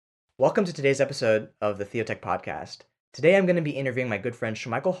Welcome to today's episode of the Theotech Podcast. Today I'm going to be interviewing my good friend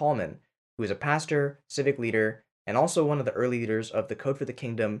Shamichael Hallman, who is a pastor, civic leader, and also one of the early leaders of the Code for the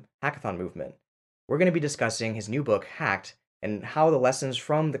Kingdom hackathon movement. We're going to be discussing his new book, Hacked, and how the lessons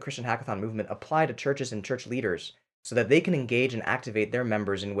from the Christian hackathon movement apply to churches and church leaders so that they can engage and activate their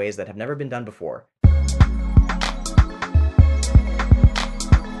members in ways that have never been done before.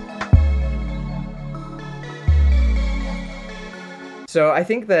 So I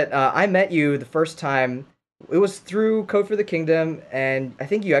think that I met you the first time, it was through Code for the Kingdom, and I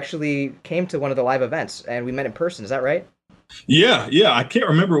think you actually came to one of the live events, and we met in person. Is that right? Yeah. I can't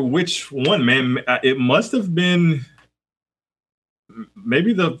remember which one, man. It must have been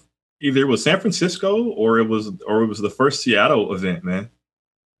maybe the either it was San Francisco or it was the first Seattle event, man.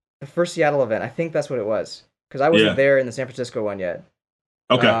 The first Seattle event. I think that's what it was, because I wasn't Yeah. there in the San Francisco one yet.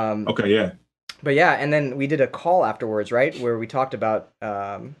 Okay. Um, Okay. Yeah. but yeah, and then we did a call afterwards, right, where we talked about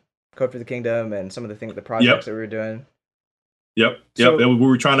Code for the Kingdom and some of the things, the projects Yep. that we were doing. Yep. So And we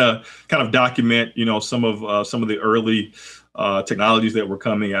were trying to kind of document, some of the early technologies that were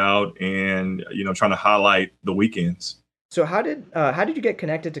coming out, and trying to highlight the weekends. so how did you get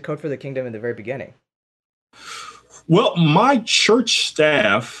connected to Code for the Kingdom in the very beginning? Well, my church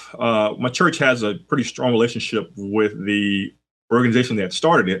has a pretty strong relationship with the organization that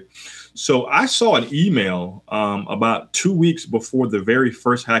started it. So I saw an email about 2 weeks before the very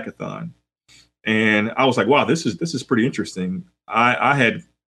first hackathon, and I was like, "Wow, this is pretty interesting." I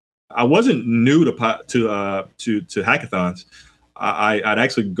wasn't new to hackathons. I'd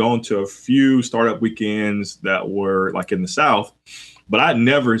actually gone to a few startup weekends that were like in the South, but I'd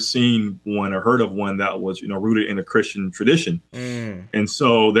never seen one or heard of one that was rooted in a Christian tradition. Mm. And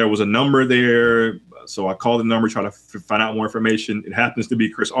so there was a number there. So I called the number, try to find out more information. It happens to be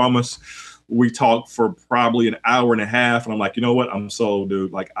Chris Armas. We talked for probably an hour and a half, and I'm like, you know what? I'm sold,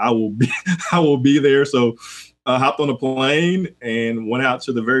 dude. Like I will be, I will be there. So I hopped on a plane and went out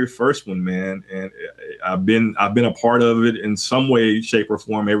to the very first one, man. And I've been a part of it in some way, shape, or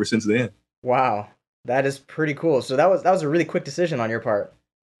form ever since then. Wow, that is pretty cool. So that was a really quick decision on your part.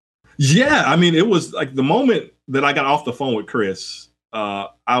 Yeah, I mean, it was like the moment that I got off the phone with Chris, I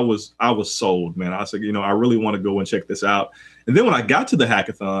was sold, man. I said, I really want to go and check this out. And then when I got to the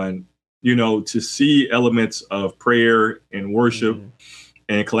hackathon, to see elements of prayer and worship Mm.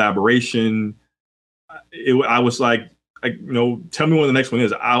 and collaboration, I was like, tell me when the next one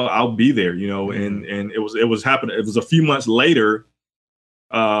is. I'll be there, Mm. and it was happening. It was a few months later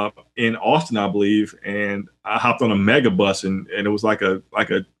in Austin, I believe, and I hopped on a mega bus, and it was like a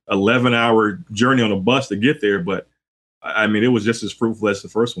 11-hour journey on a bus to get there. But I mean, it was just as fruitful as the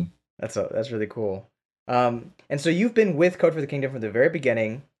first one. That's really cool. And so you've been with Code for the Kingdom from the very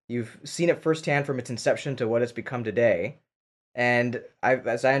beginning. You've seen it firsthand from its inception to what it's become today. And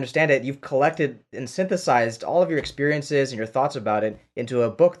as I understand it, you've collected and synthesized all of your experiences and your thoughts about it into a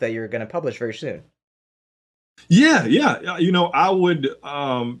book that you're going to publish very soon. Yeah. I would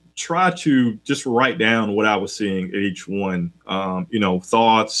try to just write down what I was seeing at each one.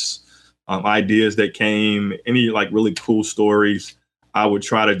 Thoughts, ideas that came, any like really cool stories. I would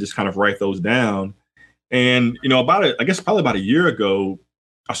try to just kind of write those down. And I guess probably about a year ago,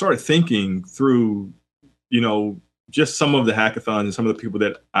 I started thinking through, you know, just some of the hackathons and some of the people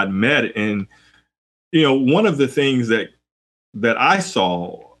that I'd met, and one of the things that I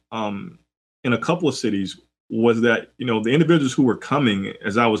saw in a couple of cities was that the individuals who were coming,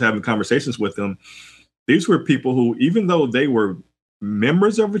 as I was having conversations with them, these were people who, even though they were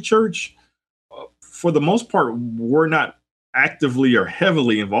members of a church, for the most part, were not actively or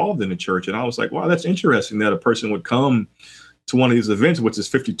heavily involved in the church. And I was like, wow, that's interesting that a person would come to one of these events, which is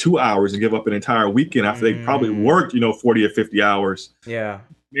 52 hours, and give up an entire weekend after they probably Mm, worked, 40 or 50 hours. yeah.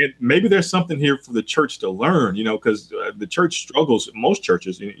 Maybe there's something here for the church to learn, because the church struggles, most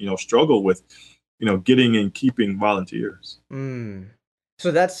churches, struggle with, getting and keeping volunteers. Mm.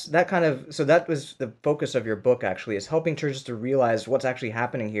 So that was the focus of your book actually, is helping churches to realize what's actually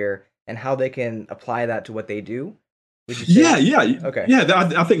happening here and how they can apply that to what they do. Would you Yeah, say? yeah, Okay.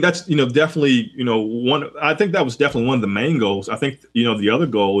 yeah. I think that's definitely one. I think that was definitely one of the main goals. I think the other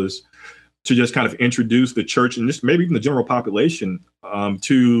goal is to just kind of introduce the church and just maybe even the general population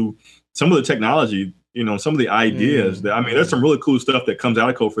to some of the technology, some of the ideas Mm, that, I mean, there's mm, some really cool stuff that comes out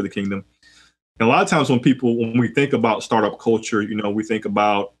of Code for the Kingdom. And a lot of times when we think about startup culture, we think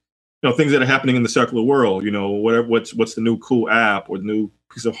about, things that are happening in the secular world, whatever, what's the new cool app or the new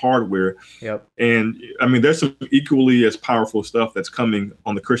piece of hardware. yep. And I mean, there's some equally as powerful stuff that's coming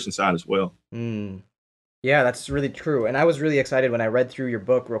on the Christian side as well. Mm. Yeah, that's really true. And I was really excited when I read through your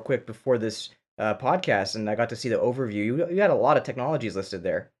book real quick before this podcast, and I got to see the overview. You had a lot of technologies listed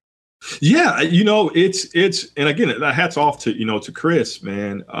there. Yeah, it's and again, hats off to to Chris,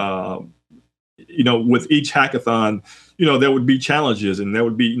 man. With each hackathon, there would be challenges and there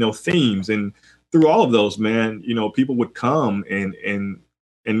would be themes, and through all of those, man, people would come and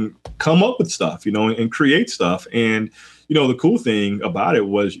come up with stuff, and create stuff. And the cool thing about it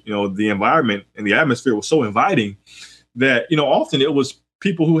was, the environment and the atmosphere was so inviting that often it was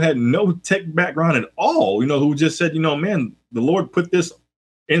people who had no tech background at all, who just said, man, the Lord put this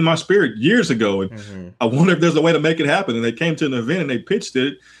in my spirit years ago, and I wonder if there's a way to make it happen. And they came to an event and they pitched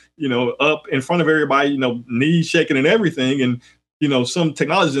it, up in front of everybody, knees shaking and everything. And some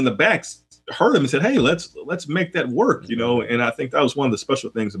technologists in the back heard them and said, "Hey, let's make that work." And I think that was one of the special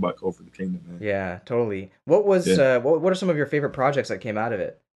things about Code for the Kingdom, man. Yeah, totally. What was what are some of your favorite projects that came out of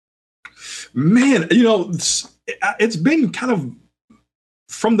it? Man, it's been kind of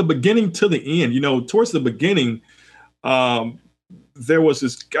from the beginning to the end. Towards the beginning, there was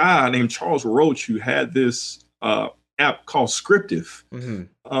this guy named Charles Roach who had this app called Scriptive.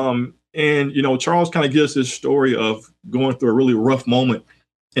 And Charles kind of gives this story of going through a really rough moment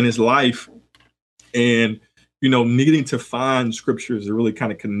in his life, and needing to find scriptures that really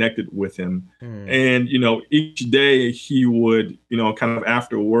kind of connected with him. And each day he would kind of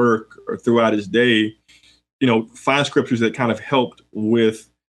after work or throughout his day find scriptures that kind of helped with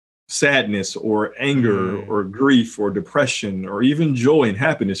sadness or anger or grief or depression or even joy and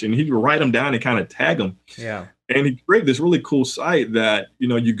happiness, and he'd write them down and kind of tag them. And he created this really cool site that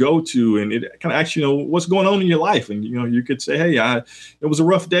you go to, and it kind of asks what's going on in your life, and you could say, hey, it was a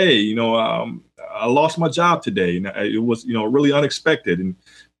rough day, I lost my job today, and it was really unexpected. And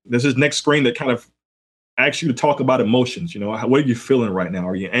there's this next screen that kind of asks you to talk about emotions. What are you feeling right now?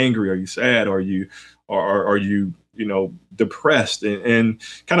 Are you angry? Are you sad? Are you depressed? And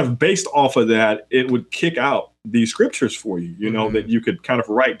kind of based off of that, it would kick out these scriptures for you, that you could kind of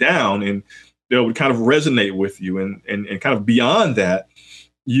write down, and that would kind of resonate with you. And kind of beyond that,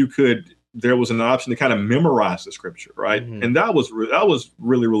 there was an option to kind of memorize the scripture, right? And that was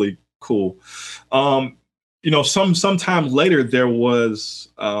really, really cool. Sometime later, there was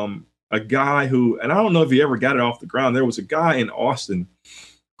a guy who, and I don't know if he ever got it off the ground. There was a guy in Austin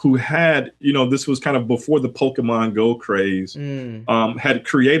who had, this was kind of before the Pokemon Go craze, had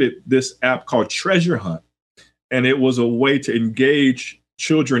created this app called Treasure Hunt. And it was a way to engage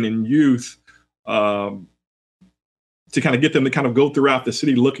children and youth, to kind of get them to kind of go throughout the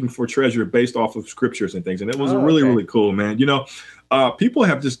city looking for treasure based off of scriptures and things. And it was really cool, man. People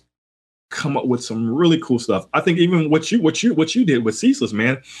have just come up with some really cool stuff. I think even what you did with Ceaseless,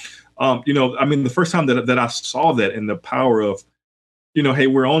 man. The first time that I saw that, and the power of, hey,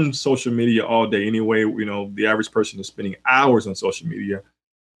 we're on social media all day anyway. The average person is spending hours on social media.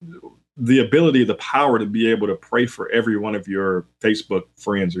 The ability, the power to be able to pray for every one of your Facebook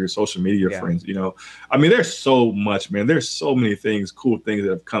friends or your social media friends, there's so much, man. There's so many things, cool things that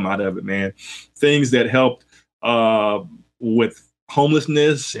have come out of it, man. Things that helped with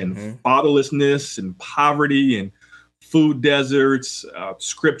homelessness and fatherlessness and poverty and food deserts,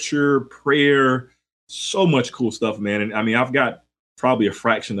 scripture, prayer, so much cool stuff, man. And I've got probably a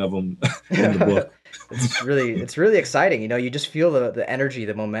fraction of them in the book. It's really exciting. You just feel the energy,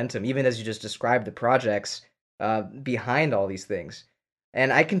 the momentum, even as you just described the projects behind all these things.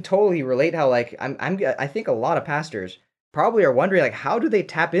 And I can totally relate how, like, I think a lot of pastors probably are wondering, like, how do they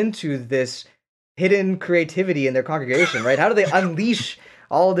tap into this hidden creativity in their congregation, right? How do they unleash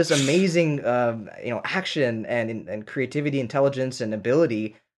all this amazing, action and creativity, intelligence, and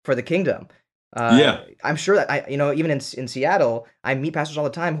ability for the kingdom? I'm sure that even in Seattle, I meet pastors all the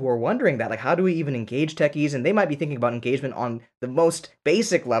time who are wondering that, like, how do we even engage techies? And they might be thinking about engagement on the most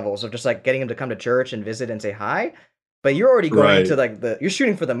basic levels of just like getting them to come to church and visit and say hi. But you're already going to like you're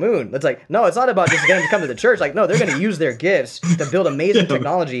shooting for the moon. It's like, no, it's not about just getting them to come to the church. Like, no, they're going to use their gifts to build amazing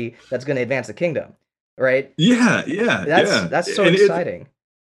technology that's going to advance the kingdom, right? That's so exciting.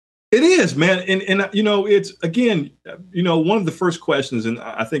 It is, man. And it's, again, one of the first questions, and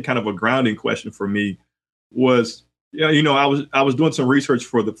I think kind of a grounding question for me was, I was doing some research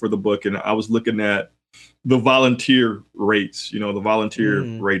for the book, and I was looking at the volunteer rates,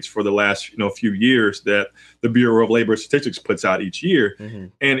 rates for the last, few years that the Bureau of Labor Statistics puts out each year.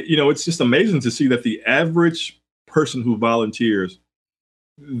 And, it's just amazing to see that the average person who volunteers,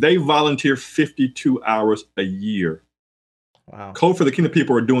 they volunteer 52 hours a year. Wow. Code for the Kingdom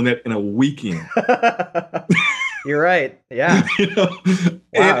people are doing that in a weekend. You're right. Yeah.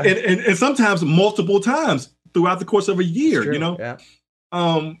 Wow. And sometimes multiple times throughout the course of a year, Yeah.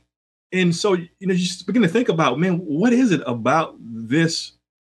 And so, you just begin to think about, man, what is it about this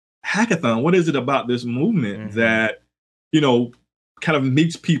hackathon? What is it about this movement that, kind of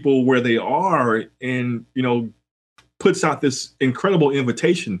meets people where they are and, puts out this incredible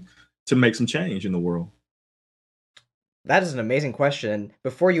invitation to make some change in the world. That is an amazing question.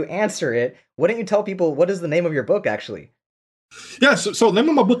 Before you answer it, why don't you tell people what is the name of your book, actually? Yeah, so the name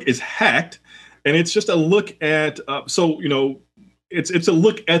of my book is Hacked, and it's just a look at it's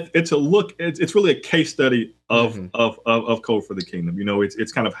really a case study of Code for the Kingdom.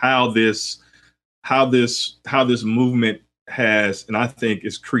 It's kind of how this movement has, and I think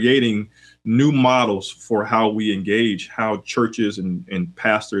is creating new models for how we engage, how churches and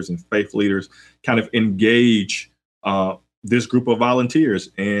pastors and faith leaders kind of engage this group of volunteers.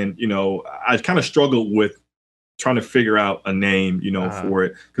 And I kind of struggled with trying to figure out a name, for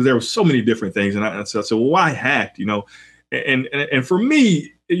it, because there were so many different things. And I said, well, why Hacked? And for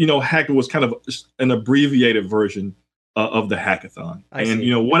me, Hacked was kind of an abbreviated version of the hackathon.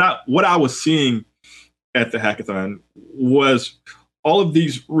 What I was seeing at the hackathon was all of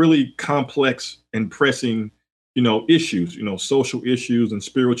these really complex and pressing, issues, social issues and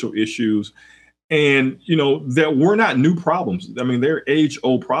spiritual issues. And, that were not new problems. I mean, they're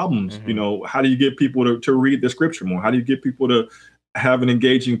age-old problems. How do you get people to read the scripture more? How do you get people to have an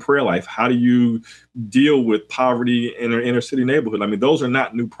engaging prayer life? How do you deal with poverty in an inner city neighborhood? I mean, those are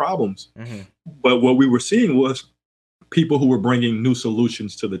not new problems. But what we were seeing was people who were bringing new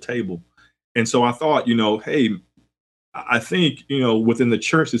solutions to the table. And so I thought, hey, I think, within the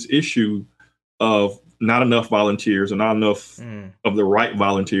church, this issue of not enough volunteers or not enough of the right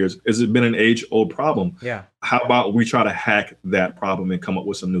volunteers has been an age-old problem. Yeah. How about we try to hack that problem and come up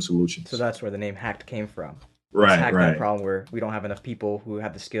with some new solutions? So that's where the name Hacked came from. Let's hack that problem where we don't have enough people who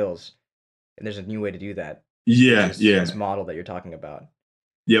have the skills, and there's a new way to do that. This model that you're talking about.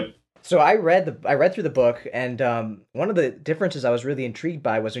 Yep. So I read through the book, and one of the differences I was really intrigued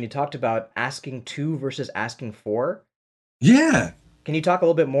by was when you talked about asking to versus asking for. Yeah. Can you talk a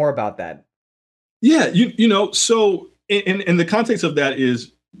little bit more about that? Yeah, so in the context of that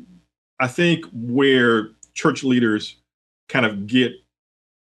is, I think, where church leaders kind of get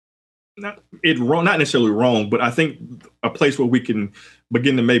not necessarily wrong, but I think a place where we can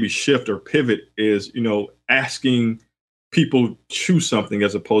begin to maybe shift or pivot is, asking people to something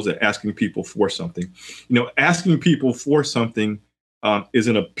as opposed to asking people for something. Asking people for something is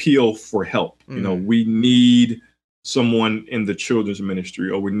an appeal for help. We need someone in the children's ministry,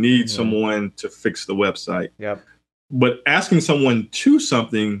 or we need someone to fix the website. Yep. But asking someone to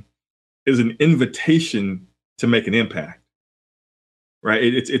something is an invitation to make an impact, right?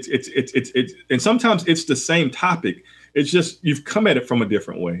 It's and sometimes it's the same topic. It's just you've come at it from a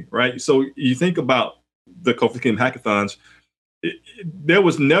different way, right? So you think about the Code for the Kingdom hackathons. There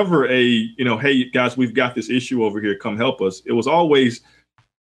was never a hey guys, we've got this issue over here, come help us. It was always,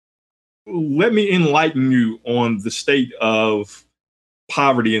 let me enlighten you on the state of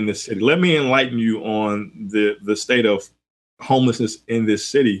poverty in this city. Let me enlighten you on the state of homelessness in this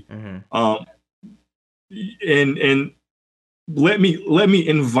city. And let me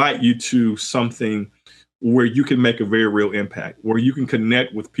invite you to something where you can make a very real impact, where you can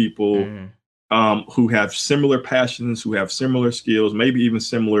connect with people who have similar passions, who have similar skills, maybe even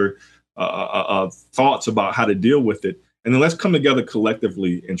similar thoughts about how to deal with it. And then let's come together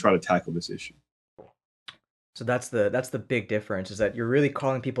collectively and try to tackle this issue. So that's the big difference, is that you're really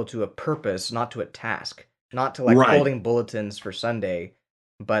calling people to a purpose, not to a task, not to holding bulletins for Sunday,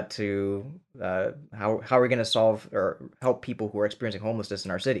 but to how are we going to solve or help people who are experiencing homelessness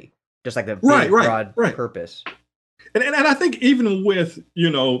in our city? Just like the big, broad purpose. And I think even with,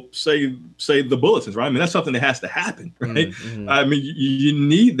 say the bulletins, right? I mean, that's something that has to happen, right? I mean, you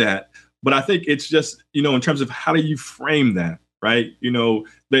need that. But I think it's just, in terms of how do you frame that, right?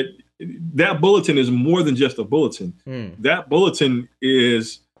 That bulletin is more than just a bulletin. That bulletin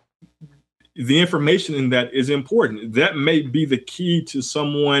is, the information in that is important. That may be the key to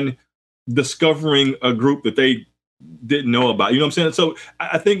someone discovering a group that they didn't know about. You know what I'm saying? So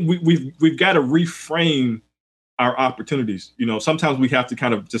I think we've got to reframe our opportunities. Sometimes we have to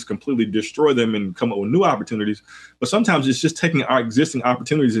kind of just completely destroy them and come up with new opportunities. But sometimes it's just taking our existing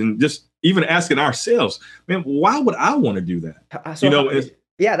opportunities and just even asking ourselves, man, why would I want to do that? I think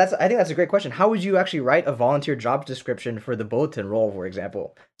that's a great question. How would you actually write a volunteer job description for the bulletin role, for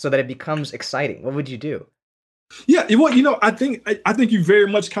example, so that it becomes exciting? What would you do? Yeah, well, I think you very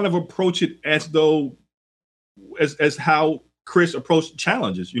much kind of approach it as though as how Chris approached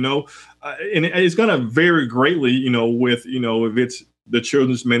challenges, and it's going to vary greatly, with, if it's the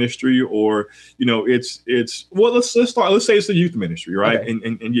children's ministry or, it's well, let's start. Let's say it's the youth ministry, right? Okay.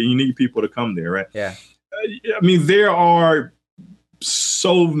 And you need people to come there, right? Yeah. I mean, there are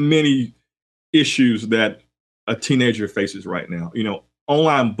so many issues that a teenager faces right now.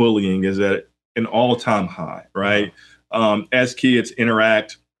 Online bullying is at an all-time high, right? As kids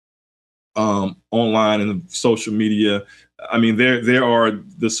interact online and social media, I mean, there are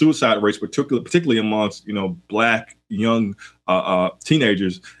the suicide rates, particularly amongst Black young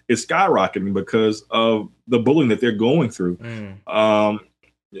teenagers, is skyrocketing because of the bullying that they're going through, that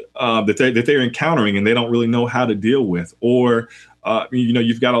they're encountering, and they don't really know how to deal with. Or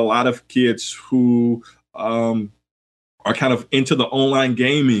you've got a lot of kids who are kind of into the online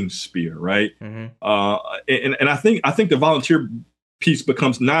gaming sphere, right? And I think the volunteer piece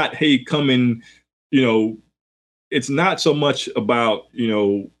becomes not, hey, come in, it's not so much about,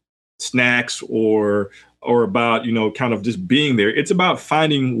 snacks or about, kind of just being there. It's about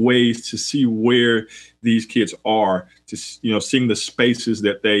finding ways to see where these kids are, to, seeing the spaces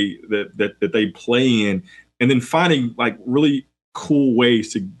that they play in, and then finding like really cool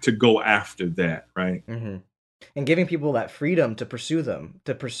ways to go after that, right? And giving people that freedom to pursue them,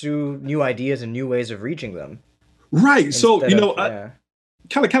 to pursue new ideas and new ways of reaching them. Right. So,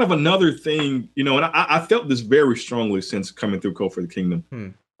 kind of another thing, and I felt this very strongly since coming through Code for the Kingdom.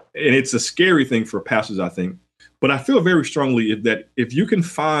 And it's a scary thing for pastors, I think. But I feel very strongly that if you can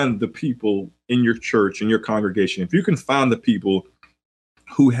find the people in your church, in your congregation, if you can find the people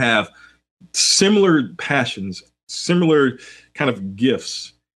who have similar passions, similar kind of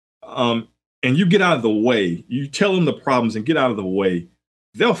gifts, and you get out of the way, you tell them the problems and get out of the way,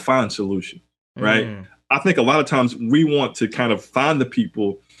 they'll find solutions, right? I think a lot of times we want to kind of find the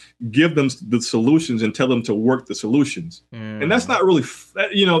people, give them the solutions, and tell them to work the solutions. And that's not really,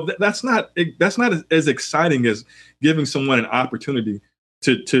 that's not as exciting as giving someone an opportunity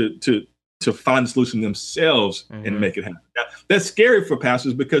to find the solution themselves and make it happen. Now, that's scary for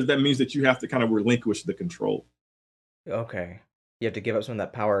pastors because that means that you have to kind of relinquish the control. Okay. You have to give up some of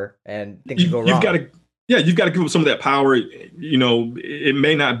that power, and things go wrong. You've got to give up some of that power. It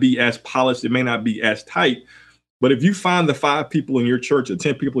may not be as polished, it may not be as tight, but if you find the 5 people in your church or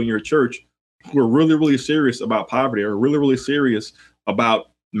 10 people in your church who are really, really serious about poverty, or really, really serious about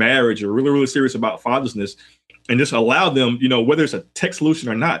marriage, or really, really serious about fatherlessness, and just allow them, whether it's a tech solution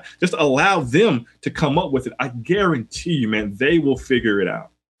or not, just allow them to come up with it. I guarantee you, man, they will figure it out.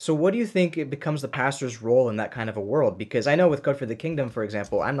 So what do you think it becomes the pastor's role in that kind of a world? Because I know with Code for the Kingdom, for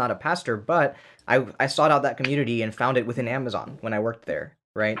example, I'm not a pastor, but I sought out that community and found it within Amazon when I worked there,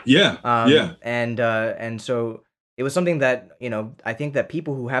 right? And so it was something that, I think that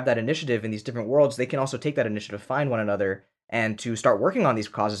people who have that initiative in these different worlds, they can also take that initiative, find one another, and to start working on these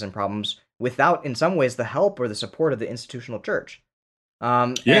causes and problems without, in some ways, the help or the support of the institutional church.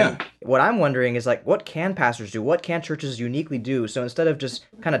 And what I'm wondering is, like, what can pastors do? What can churches uniquely do? So instead of just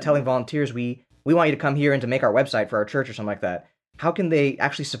kind of telling volunteers, we want you to come here and to make our website for our church or something like that, how can they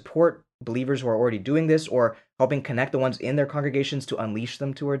actually support believers who are already doing this, or helping connect the ones in their congregations to unleash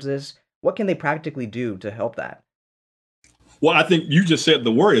them towards this? What can they practically do to help that? Well, I think you just said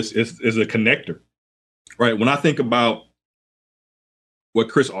the word is a connector, right? When I think about what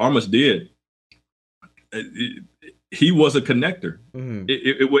Chris Armas did, he was a connector.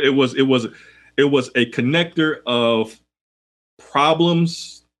 It was a connector of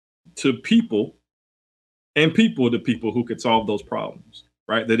problems to people, and people to people who could solve those problems.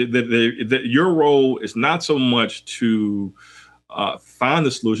 Right? That your role is not so much to find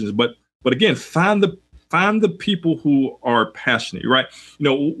the solutions, but again, find the people who are passionate. Right? And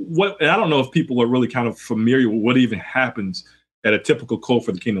I don't know if people are really kind of familiar with what even happens at a typical Code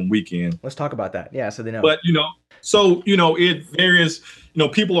for the Kingdom weekend. Let's talk about that. Yeah, so they know. But there is,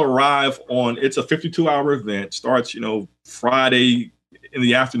 people arrive on, it's a 52-hour event, starts, Friday in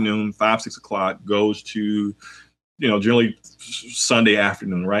the afternoon, 5-6 o'clock, goes to, generally Sunday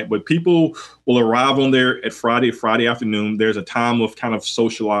afternoon, right? But people will arrive on there at Friday afternoon. There's a time of kind of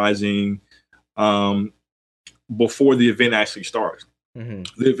socializing before the event actually starts. The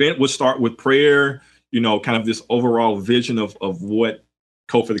event would start with prayer, kind of this overall vision of what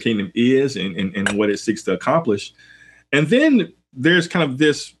Code for the Kingdom is and what it seeks to accomplish. And then there's kind of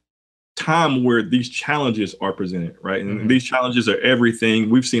this time where these challenges are presented, right? And these challenges are everything.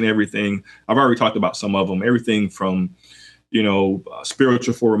 We've seen everything. I've already talked about some of them, everything from,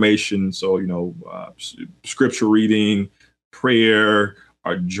 spiritual formation. So, scripture reading, prayer,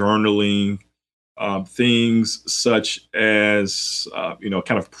 or journaling, things such as,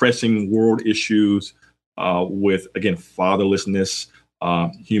 kind of pressing world issues with, again, fatherlessness,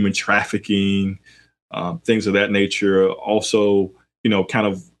 human trafficking, things of that nature. Also, kind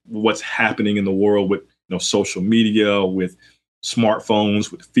of what's happening in the world with, social media, with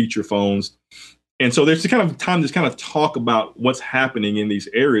smartphones, with feature phones. And so there's the kind of time to kind of talk about what's happening in these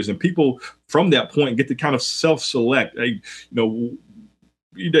areas, and people from that point get to kind of self-select. They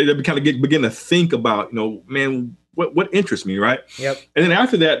kind of begin to think about, man, what interests me, right? Yep. And then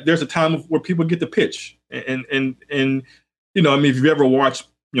after that, there's a time where people get to pitch, and I mean, if you've ever watched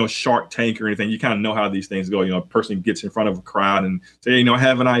Shark Tank or anything, you kind of know how these things go. A person gets in front of a crowd and say, I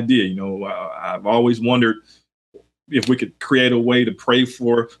have an idea. I've always wondered if we could create a way to pray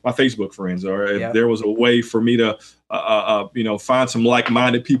for my Facebook friends, or if there was a way for me to, find some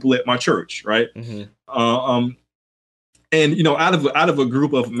like-minded people at my church, right? Mm-hmm. And out of a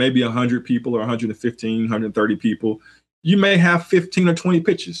group of maybe 100 people or 115, 130 people, you may have 15 or 20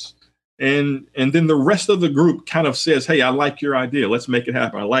 pitches. And then the rest of the group kind of says, hey, I like your idea. Let's make it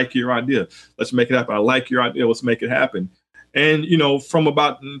happen. I like your idea. Let's make it happen. I like your idea. Let's make it happen. And, from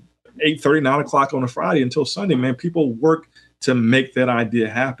about 8:30, 9 o'clock on a Friday until Sunday, man, people work to make that idea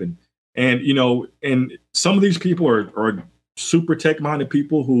happen. And, and some of these people are super tech-minded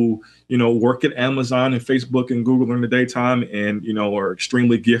people who, work at Amazon and Facebook and Google in the daytime, and, are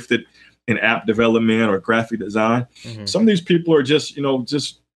extremely gifted in app development or graphic design. Mm-hmm. Some of these people are just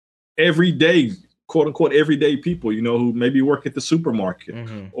everyday, quote unquote, everyday people, who maybe work at the supermarket,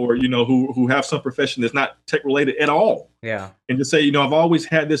 mm-hmm. or, who have some profession that's not tech related at all. Yeah. And to say, I've always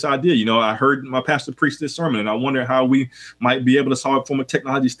had this idea, I heard my pastor preach this sermon, and I wonder how we might be able to solve it from a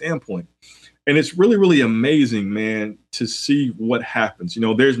technology standpoint. And it's really, really amazing, man, to see what happens.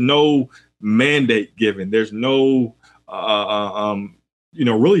 There's no mandate given. There's no,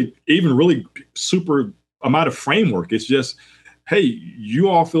 really super amount of framework. It's just, hey, you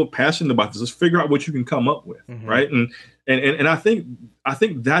all feel passionate about this. Let's figure out what you can come up with, mm-hmm. right? And I think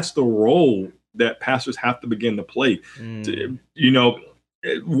that's the role that pastors have to begin to play.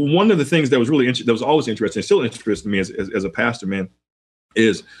 One of the things that was that was always interesting, still interesting to me as a pastor, man,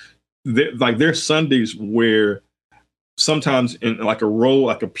 is there's Sundays where sometimes in like a row,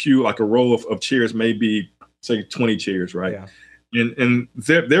 like a pew, like a row of chairs, maybe say 20 chairs, right? Yeah. And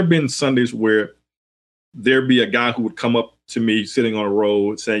there have been Sundays where there'd be a guy who would come up to me sitting on a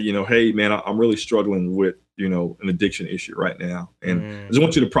row saying, hey man, I'm really struggling with, an addiction issue right now. And I just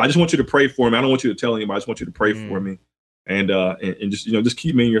want you to pray for me. I don't want you to tell anybody. I just want you to pray for me. And just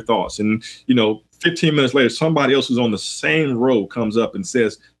keep me in your thoughts. And, 15 minutes later, somebody else who's on the same row comes up and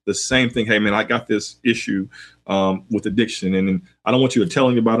says the same thing. Hey man, I got this issue with addiction, and I don't want you to tell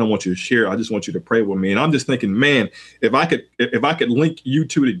anybody. I don't want you to share. I just want you to pray with me. And I'm just thinking, man, if I could link you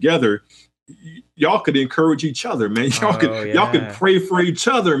two together, y'all could encourage each other, man. Y'all could pray for each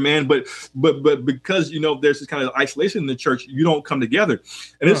other, man. But because there's this kind of isolation in the church, you don't come together.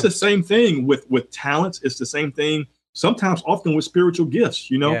 And it's the same thing with talents. It's the same thing sometimes, often with spiritual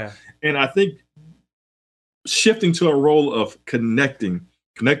gifts, And I think shifting to a role of connecting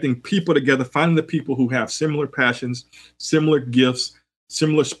people together, finding the people who have similar passions, similar gifts,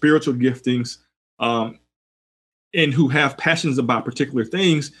 similar spiritual giftings, and who have passions about particular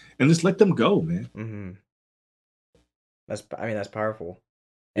things, and just let them go, man. Mm-hmm. That's powerful.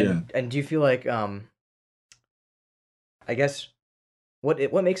 And do you feel like, I guess,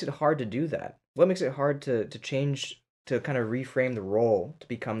 what makes it hard to do that? What makes it hard to change, to kind of reframe the role to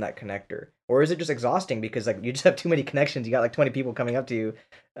become that connector? Or is it just exhausting because you just have too many connections? You got 20 people coming up to you,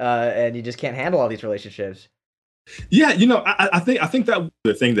 and you just can't handle all these relationships. Yeah, I think that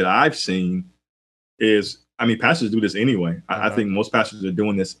the thing that I've seen is, pastors do this anyway. I think most pastors are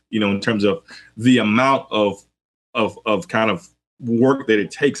doing this, in terms of the amount of kind of work that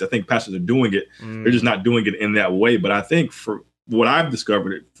it takes. I think pastors are doing it. They're just not doing it in that way. But I think for what I've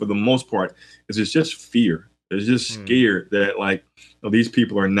discovered, for the most part, is it's just fear. They're just scared that these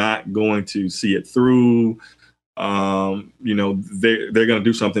people are not going to see it through. They're going to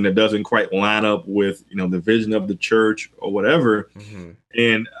do something that doesn't quite line up with, the vision of the church or whatever. Mm-hmm.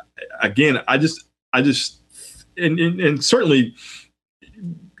 And again, I just, and certainly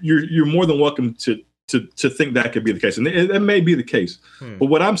you're more than welcome to think that could be the case. And it may be the case. But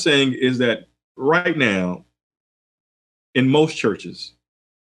what I'm saying is that right now, in most churches,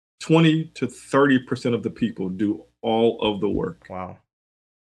 20 to 30% of the people do all of the work. Wow.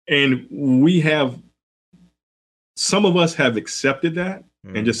 And some of us have accepted that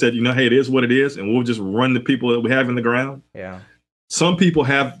and just said, hey, it is what it is. And we'll just run the people that we have in the ground. Yeah. Some people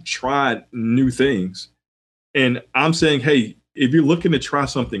have tried new things. And I'm saying, hey, if you're looking to try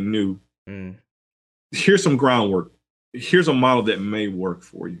something new, here's some groundwork. Here's a model that may work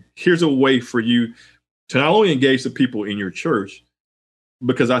for you. Here's a way for you to not only engage the people in your church,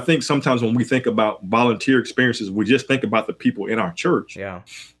 because I think sometimes when we think about volunteer experiences, we just think about the people in our church. Yeah.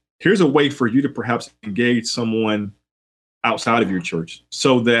 Here's a way for you to perhaps engage someone outside of your church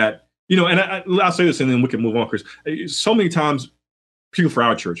so that, and I'll say this and then we can move on, Chris. So many times, people for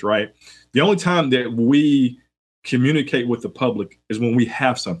our church, right? The only time that we communicate with the public is when we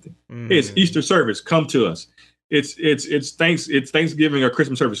have something. Hey, it's Easter service, come to us. It's Thanksgiving or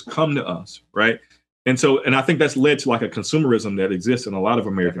Christmas service, come to us, right? And I think that's led to like a consumerism that exists in a lot of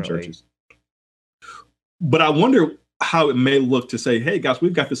American churches. But I wonder how it may look to say, hey guys,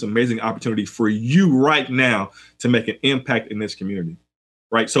 we've got this amazing opportunity for you right now to make an impact in this community,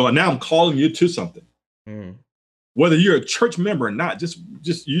 right? So now I'm calling you to something. Whether you're a church member or not, just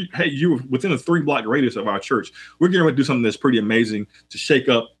you, hey, you're within a 3-block radius of our church. We're going to do something that's pretty amazing to shake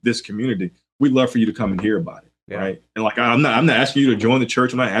up this community. We'd love for you to come and hear about it, right? And like I'm not asking you to join the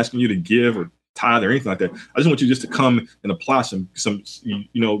church. I'm not asking you to give or tithe or anything like that. I just want you just to come and apply some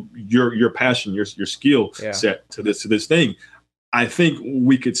your passion, your skill set to this thing. I think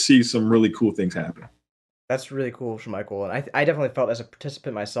we could see some really cool things happen. That's really cool, Shamichael. And I definitely felt as a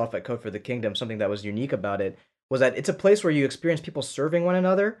participant myself at Code for the Kingdom, something that was unique about it was that it's a place where you experience people serving one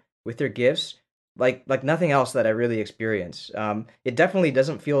another with their gifts, like nothing else that I really experience. It definitely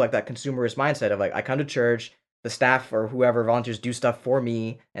doesn't feel like that consumerist mindset of like I come to church, the staff or whoever volunteers do stuff for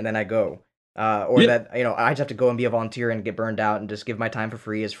me, and then I go. That I just have to go and be a volunteer and get burned out and just give my time for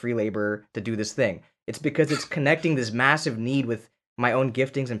free as free labor to do this thing. It's because it's connecting this massive need with my own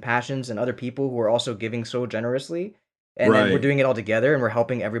giftings and passions and other people who are also giving so generously, and then we're doing it all together and we're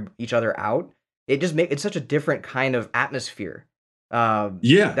helping each other out. It just it's such a different kind of atmosphere. And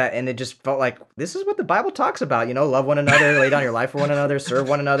it just felt like this is what the Bible talks about. Love one another, lay down your life for one another, serve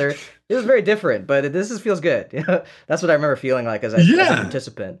one another. It was very different, but feels good. That's what I remember feeling like as a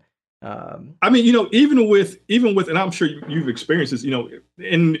participant. I mean, even with, and I'm sure you've experienced this,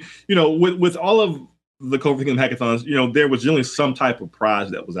 with all of the Code for the Kingdom hackathons, there was generally some type of prize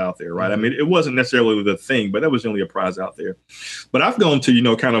that was out there, right? I mean, it wasn't necessarily the thing, but there was generally a prize out there. But I've gone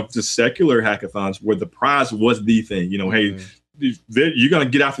to, kind of just secular hackathons where the prize was the thing, hey, you're going to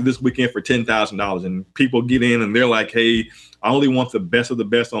get out for this weekend for $10,000, and people get in and they're like, hey, I only want the best of the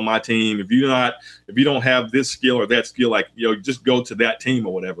best on my team. If you don't have this skill or that skill, like, just go to that team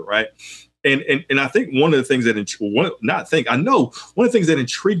or whatever. Right. And I think one of the things I know one of the things that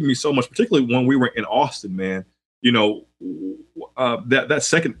intrigued me so much, particularly when we were in Austin, man, that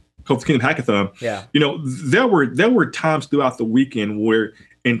second Code for the Kingdom hackathon, there were times throughout the weekend where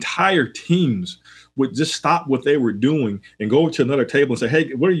entire teams would just stop what they were doing and go to another table and say,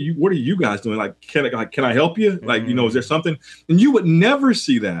 hey, what are you guys doing? Like, can I help you? Like, is there something? And you would never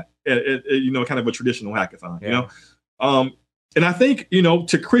see that at kind of a traditional hackathon, and I think,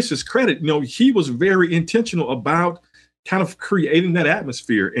 to Chris's credit, he was very intentional about kind of creating that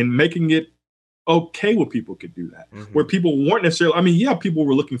atmosphere and making it okay where people could do that, where people weren't necessarily, people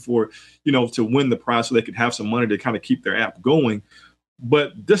were looking for, to win the prize so they could have some money to kind of keep their app going.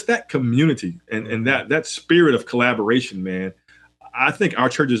 But just that community and that spirit of collaboration, man, I think our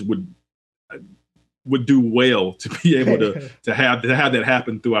churches would do well to be able to have that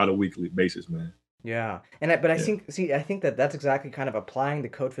happen throughout a weekly basis, man. Yeah. I think that's exactly kind of applying the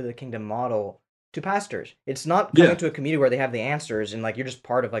Code for the Kingdom model to pastors. It's not coming to a community where they have the answers and like you're just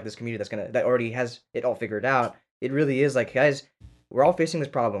part of like this community that already has it all figured out. It really is like, guys, we're all facing this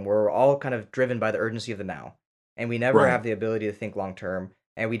problem. We're all kind of driven by the urgency of the now. And we never have the ability to think long term,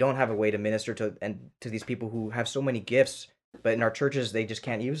 and we don't have a way to minister to these people who have so many gifts, but in our churches they just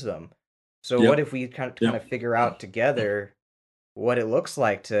can't use them. So what if we kind of figure out together what it looks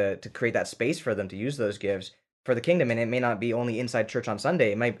like to create that space for them to use those gifts for the kingdom? And it may not be only inside church on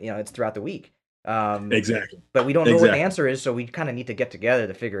Sunday. It might, it's throughout the week. Exactly. But we don't know what the answer is, so we kind of need to get together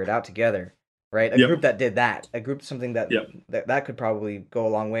to figure it out together, right? A group that did that, something that could probably go a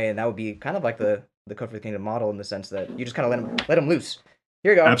long way, and that would be kind of like the Code for the Kingdom model in the sense that you just kind of let them loose.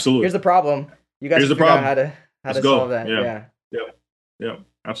 Here you go. Absolutely. Here's the problem. You guys figure out how to solve that. Yeah.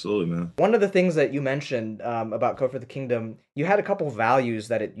 Absolutely, man. One of the things that you mentioned about Code for the Kingdom, you had a couple values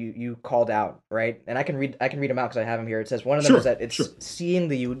that you called out, right? And I can read them out because I have them here. It says one of them is that it's seeing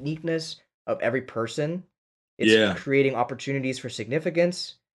the uniqueness of every person. It's creating opportunities for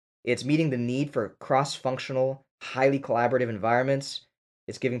significance. It's meeting the need for cross-functional, highly collaborative environments.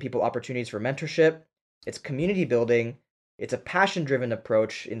 It's giving people opportunities for mentorship. It's community building. It's a passion-driven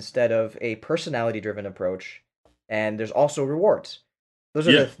approach instead of a personality-driven approach. And there's also rewards. Those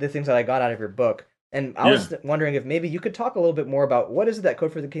are the things that I got out of your book. And I was wondering if maybe you could talk a little bit more about what is it that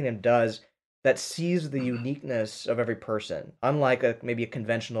Code for the Kingdom does that sees the uniqueness of every person, unlike maybe a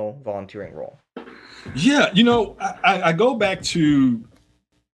conventional volunteering role. Yeah, I go back to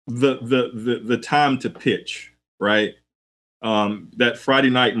the time to pitch, right? That Friday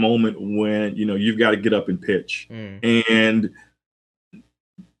night moment when you've got to get up and pitch, and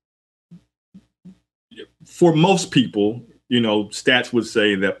for most people, stats would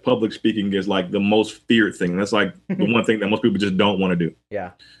say that public speaking is like the most feared thing. That's like the one thing that most people just don't want to do.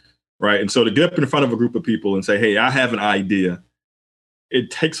 Yeah. Right. And so to get up in front of a group of people and say, hey, I have an idea,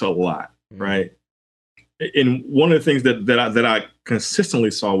 it takes a lot. Right. And one of the things that I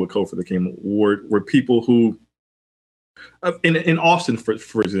consistently saw with Code for the Kingdom were people who, in Austin, for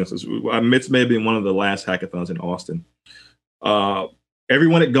instance, it may have been one of the last hackathons in Austin.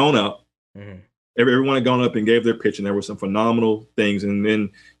 Everyone had gone up. Everyone had gone up and gave their pitch, and there were some phenomenal things. And then,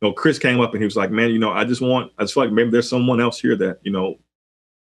 Chris came up and he was like, "Man, I just feel like maybe there's someone else here that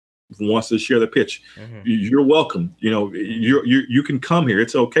wants to share the pitch. You're welcome. You can come here.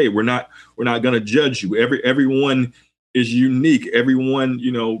 It's okay. We're not going to judge you. Everyone is unique. Everyone,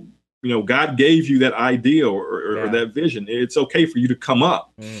 God gave you that idea or that vision. It's okay for you to come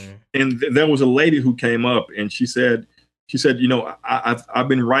up." And there was a lady who came up and she said, I've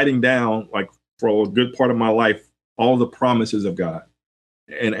been writing down, like, for a good part of my life, all the promises of God.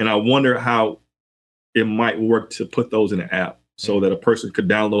 And I wonder how it might work to put those in an app so that a person could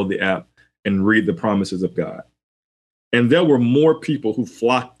download the app and read the promises of God. And there were more people who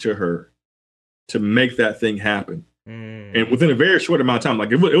flocked to her to make that thing happen. And within a very short amount of time,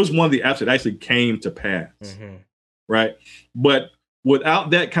 like it was one of the apps that actually came to pass. Right. But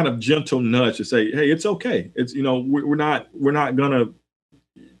without that kind of gentle nudge to say, hey, it's okay. It's, we're not gonna,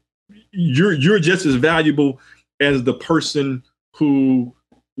 you're just as valuable as the person who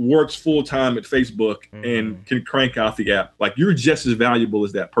works full time at Facebook and can crank out the app. Like, you're just as valuable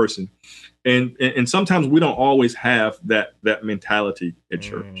as that person. And sometimes we don't always have that mentality at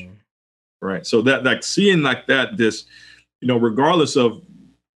church. Right. So that, like, seeing like that, this, regardless of,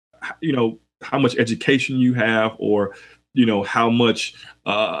 how much education you have or, how much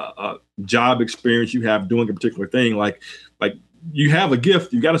job experience you have doing a particular thing, like you have a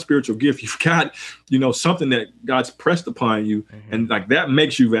gift, you got a spiritual gift, you've got, something that God's pressed upon you, and like that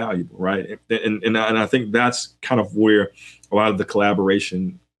makes you valuable, right? And I think that's kind of where a lot of the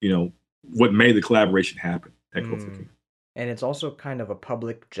collaboration, what made the collaboration happen at Code for the Kingdom. And it's also kind of a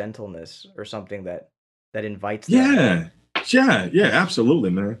public gentleness or something that invites them. Yeah, absolutely,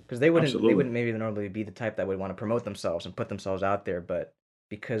 man. Because they wouldn't maybe normally be the type that would want to promote themselves and put themselves out there, but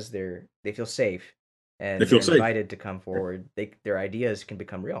because they feel safe and they're invited to come forward, their ideas can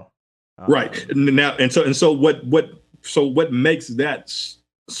become real. Right. Now, so what makes that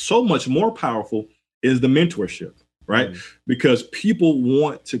so much more powerful is the mentorship, right? Because people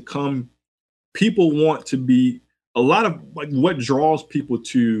want to come, people want to be, a lot of like what draws people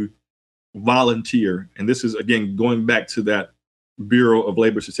to volunteer, and this is again going back to that Bureau of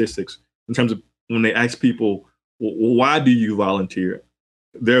Labor Statistics, in terms of when they ask people, well, why do you volunteer?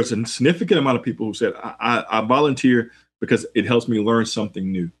 There's a significant amount of people who said, I volunteer because it helps me learn something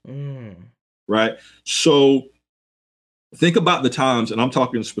new. Right. So think about the times, and I'm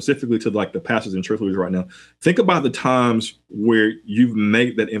talking specifically to like the pastors and church leaders right now. Think about the times where you've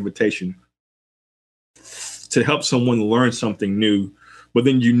made that invitation to help someone learn something new, but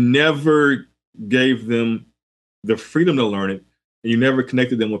then you never gave them the freedom to learn it, and you never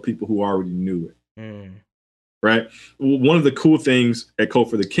connected them with people who already knew it. Right. One of the cool things at Code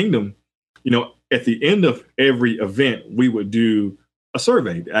for the Kingdom, at the end of every event, we would do a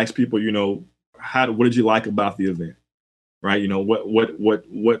survey to ask people, what did you like about the event? Right.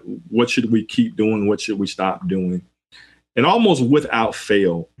 What should we keep doing? What should we stop doing? And almost without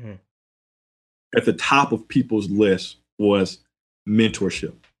fail, at the top of people's list was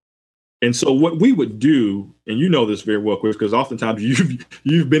mentorship. And so what we would do, and you know this very well, Chris, because oftentimes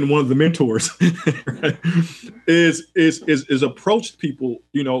you've been one of the mentors, right? is approach people,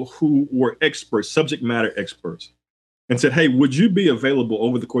 who were experts, subject matter experts, and said, hey, would you be available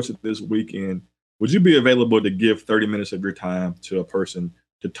over the course of this weekend? Would you be available to give 30 minutes of your time to a person,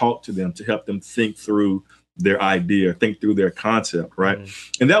 to talk to them, to help them think through their idea, think through their concept, right?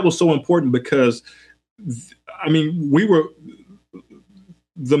 And that was so important because, we were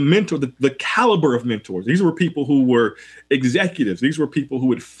the mentor, the caliber of mentors. These were people who were executives. These were people who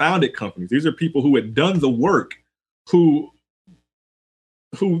had founded companies. These are people who had done the work, who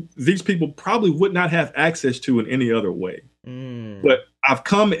these people probably would not have access to in any other way. But I've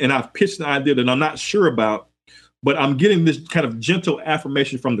come and I've pitched an idea that I'm not sure about, but I'm getting this kind of gentle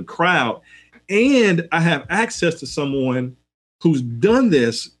affirmation from the crowd. And I have access to someone who's done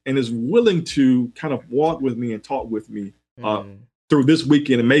this and is willing to kind of walk with me and talk with me through this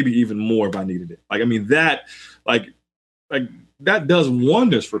weekend, and maybe even more if I needed it. That does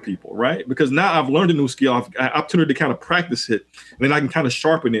wonders for people, right? Because now I've learned a new skill. I've opportunity to kind of practice it, and then I can kind of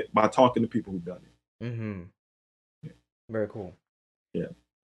sharpen it by talking to people who've done it. Very cool. Yeah.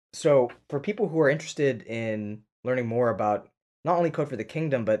 So, for people who are interested in learning more about not only Code for the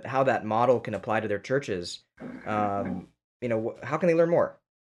Kingdom, but how that model can apply to their churches, um, how can they learn more?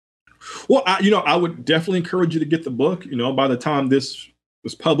 Well, I would definitely encourage you to get the book. By the time this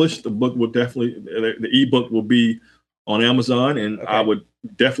was published, the book will definitely, the ebook will be on Amazon, and I Okay. would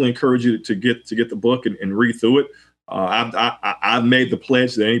definitely encourage you to get the book and read through it. I've made the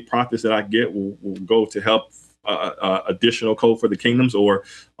pledge that any profits that I get will go to help additional Code for the Kingdoms, or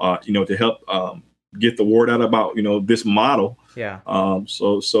to help get the word out about this model. Yeah.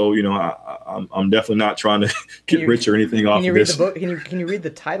 So I'm definitely not trying to Can get you rich or anything can off you of read the this. book? Can you read the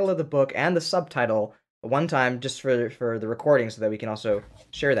title of the book and the subtitle one time just for the recording so that we can also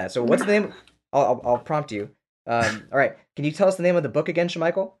share that? So what's the name? I'll prompt you. All right. Can you tell us the name of the book again,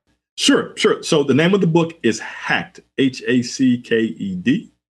 Shamichael? Sure, sure. So the name of the book is Hacked, Hacked.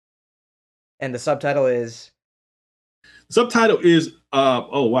 And the subtitle is. The subtitle is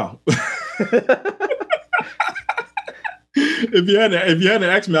oh wow. If you hadn't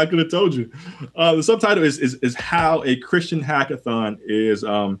asked me, I could have told you. The subtitle is how a Christian hackathon is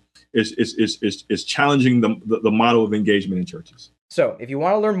challenging the model of engagement in churches. So, if you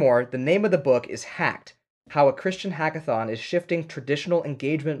want to learn more, the name of the book is Hacked: How a Christian Hackathon is Shifting Traditional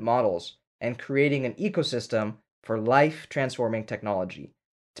Engagement Models and Creating an Ecosystem for Life-Transforming Technology.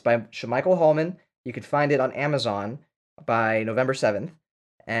 It's by Shamichael Hallman. You can find it on Amazon by November 7th.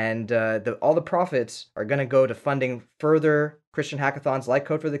 And all the profits are going to go to funding further Christian hackathons like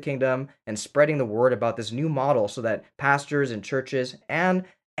Code for the Kingdom and spreading the word about this new model so that pastors and churches and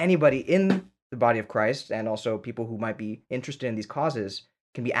anybody in the body of Christ and also people who might be interested in these causes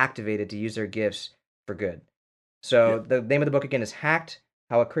can be activated to use their gifts for good. Yeah. So the name of the book again is Hacked: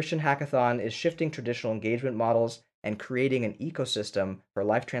 How a Christian Hackathon is Shifting Traditional Engagement Models and Creating an Ecosystem for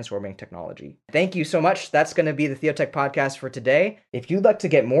Life-Transforming Technology. Thank you so much. That's going to be the Theotech podcast for today. If you'd like to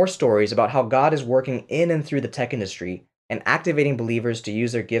get more stories about how God is working in and through the tech industry and activating believers to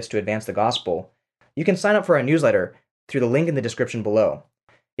use their gifts to advance the gospel, you can sign up for our newsletter through the link in the description below.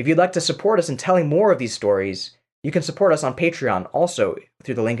 If you'd like to support us in telling more of these stories, you can support us on Patreon also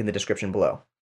through the link in the description below.